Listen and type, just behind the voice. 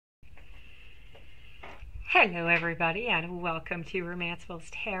Hello everybody and welcome to Romanceville's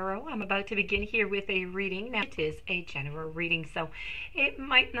Tarot. I'm about to begin here with a reading. Now it is a general reading, so it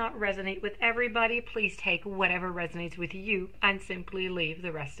might not resonate with everybody. Please take whatever resonates with you and simply leave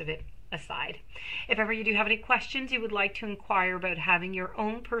the rest of it aside. If ever you do have any questions you would like to inquire about having your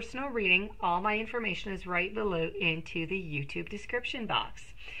own personal reading, all my information is right below into the YouTube description box.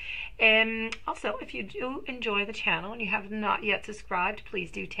 Also, if you do enjoy the channel and you have not yet subscribed,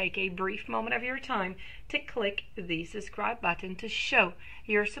 please do take a brief moment of your time to click the subscribe button to show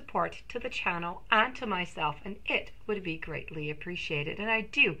your support to the channel and to myself, and it would be greatly appreciated, and I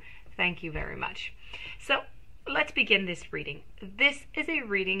do thank you very much. So let's begin this reading. This is a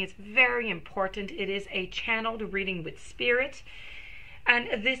reading, it's very important. It is a channeled reading with spirit.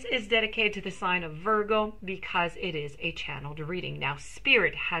 And this is dedicated to the sign of Virgo because it is a channeled reading. Now,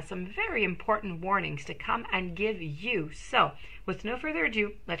 Spirit has some very important warnings to come and give you. So, with no further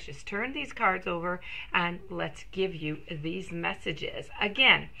ado, let's just turn these cards over and let's give you these messages.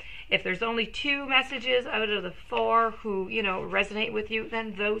 Again, if there's only 2 messages out of the 4 who, resonate with you,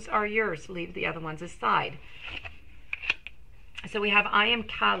 then those are yours. Leave the other ones aside. So we have I Am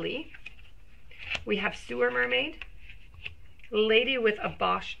Kali. We have Sewer Mermaid, Lady with a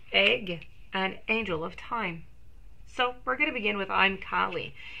Bosch Egg, and Angel of Time. So we're going to begin with I'm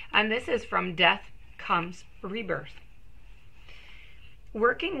Kali, and this is from Death Comes Rebirth.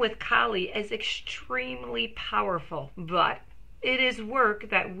 Working with Kali is extremely powerful, but it is work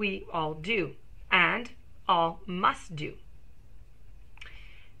that we all do, and all must do.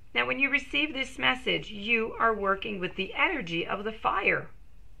 Now when you receive this message, you are working with the energy of the fire,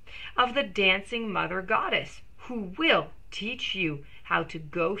 of the dancing mother goddess, who will teach you how to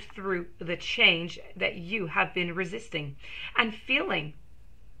go through the change that you have been resisting and feeling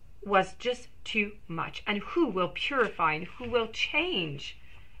was just too much, and who will purify and who will change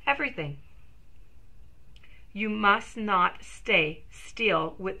everything. You must not stay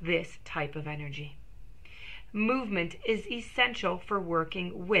still with this type of energy. Movement is essential for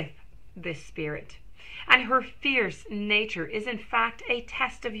working with this spirit, and her fierce nature is in fact a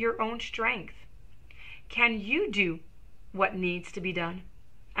test of your own strength. Can you do what needs to be done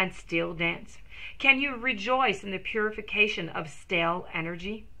and still dance? Can you rejoice in the purification of stale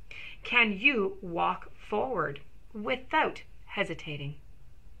energy? Can you walk forward without hesitating?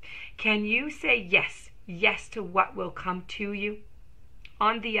 Can you say yes to what will come to you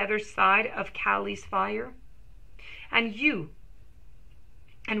on the other side of Kali's fire? And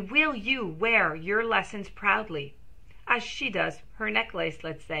will you wear your lessons proudly, as she does her necklace,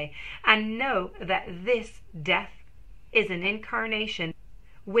 let's say, and know that this death is an incarnation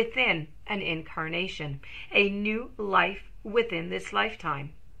within an incarnation, a new life within this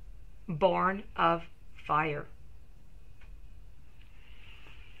lifetime, born of fire.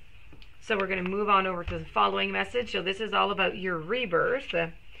 So we're going to move on over to the following message. So this is all about your rebirth.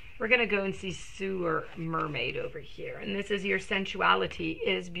 We're going to go and see Sewer Mermaid over here, and this is your sensuality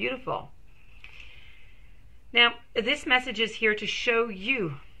is beautiful. Now, this message is here to show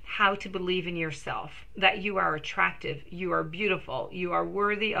you how to believe in yourself, that you are attractive, you are beautiful, you are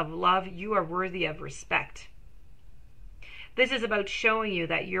worthy of love, you are worthy of respect. This is about showing you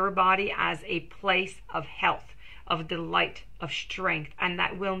that your body as a place of health, of delight, of strength, and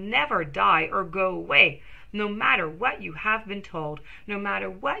that will never die or go away, no matter what you have been told, no matter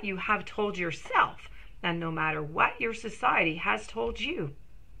what you have told yourself, and no matter what your society has told you.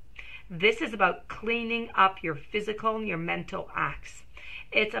 This is about cleaning up your physical and your mental acts.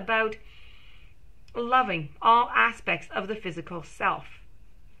 It's about loving all aspects of the physical self.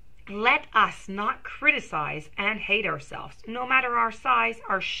 Let us not criticize and hate ourselves. No matter our size,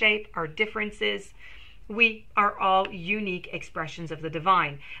 our shape, our differences, we are all unique expressions of the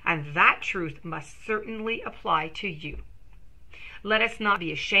divine, and that truth must certainly apply to you. Let us not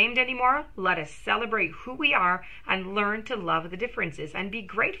be ashamed anymore. Let us celebrate who we are and learn to love the differences and be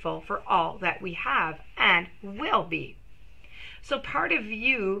grateful for all that we have and will be. So part of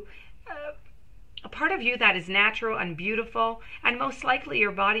you that is natural and beautiful, and most likely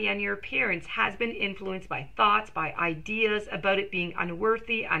your body and your appearance has been influenced by thoughts, by ideas about it being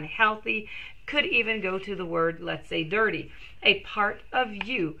unworthy, unhealthy, could even go to the word, let's say, dirty. A part of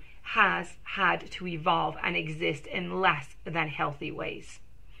you has had to evolve and exist in less than healthy ways.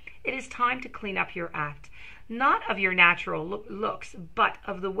 It is time to clean up your act, not of your natural looks, but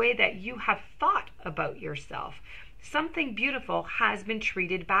of the way that you have thought about yourself. Something beautiful has been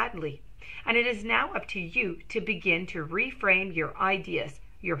treated badly, and it is now up to you to begin to reframe your ideas,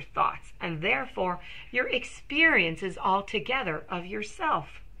 your thoughts, and therefore your experiences altogether of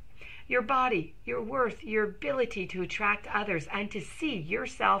yourself. your body, your worth, your ability to attract others, and to see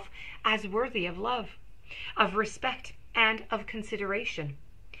yourself as worthy of love. of respect, and of consideration.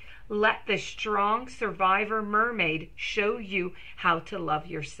 Let the strong survivor mermaid show you how to love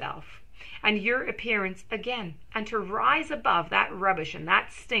yourself and your appearance again, and to rise above that rubbish and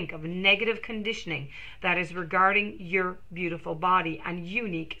that stink of negative conditioning that is regarding your beautiful body and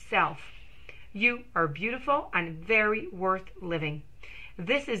unique self. You are beautiful and very worth living.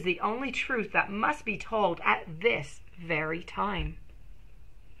 This is the only truth that must be told at this very time.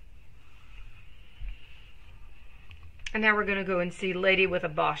 And now we're going to go and see Lady with a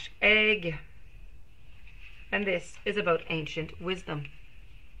Bosch egg. And this is about ancient wisdom.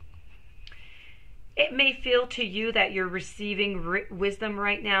 It may feel to you that you're receiving wisdom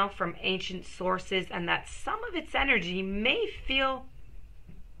right now from ancient sources, and that some of its energy may feel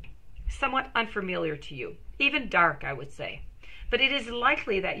somewhat unfamiliar to you, even dark, I would say. But it is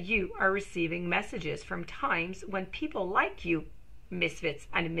likely that you are receiving messages from times when people like you, misfits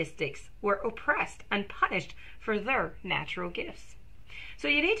and mystics, were oppressed and punished for their natural gifts. So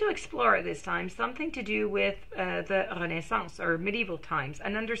you need to explore at this time something to do with the Renaissance or medieval times,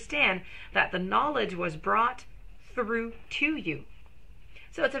 and understand that the knowledge was brought through to you.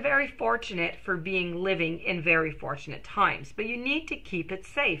 So it's a very fortunate for being living in very fortunate times, but you need to keep it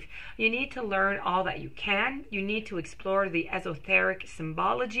safe. You need to learn all that you can. You need to explore the esoteric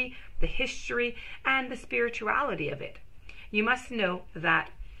symbology, the history, and the spirituality of it. You must know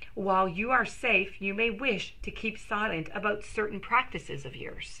that while you are safe, you may wish to keep silent about certain practices of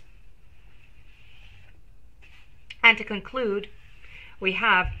yours. And to conclude, we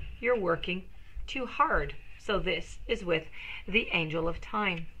have you're working too hard. So this is with the Angel of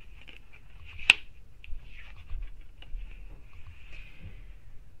Time.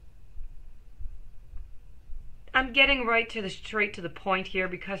 I'm getting straight to the point here,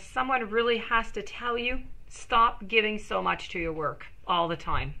 because someone really has to tell you, stop giving so much to your work all the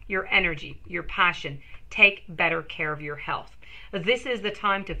time, your energy, your passion. Take better care of your health. This is the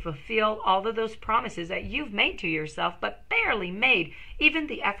time to fulfill all of those promises that you've made to yourself but barely made even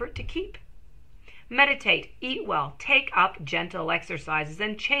the effort to keep. Meditate, eat well, take up gentle exercises,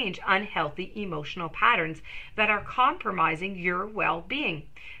 and change unhealthy emotional patterns that are compromising your well-being.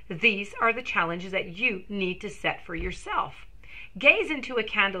 These are the challenges that you need to set for yourself. Gaze into a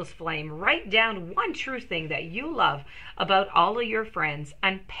candle's flame, write down one true thing that you love about all of your friends,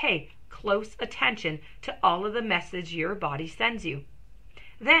 and pay close attention to all of the message your body sends you.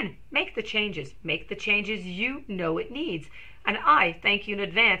 Then make the changes you know it needs. And I thank you in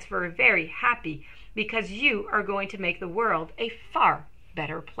advance for a very happy, because you are going to make the world a far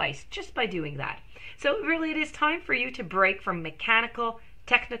better place just by doing that. So really it is time for you to break from mechanical,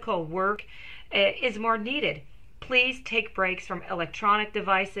 technical work is more needed. Please take breaks from electronic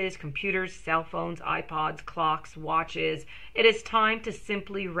devices, computers, cell phones, iPods, clocks, watches. It is time to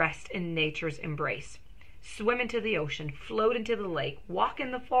simply rest in nature's embrace. Swim into the ocean, float into the lake, walk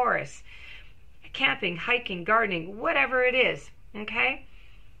in the forest, camping, hiking, gardening, whatever it is, okay?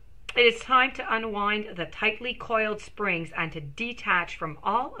 It is time to unwind the tightly coiled springs and to detach from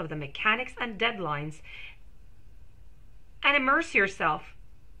all of the mechanics and deadlines and immerse yourself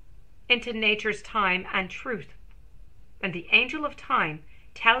into nature's time and truth. And the Angel of Time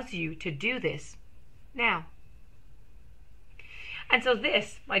tells you to do this now. And so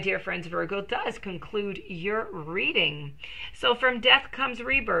this, my dear friends Virgo, does conclude your reading. So from death comes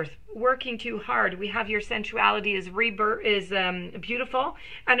rebirth. Working too hard. We have your sensuality is beautiful,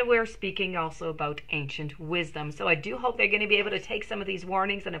 and we're speaking also about ancient wisdom. So I do hope they're going to be able to take some of these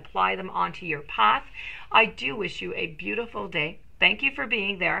warnings and apply them onto your path. I do wish you a beautiful day. Thank you for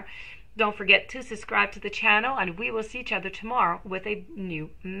being there. Don't forget to subscribe to the channel, and we will see each other tomorrow with a new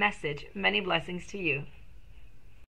message. Many blessings to you.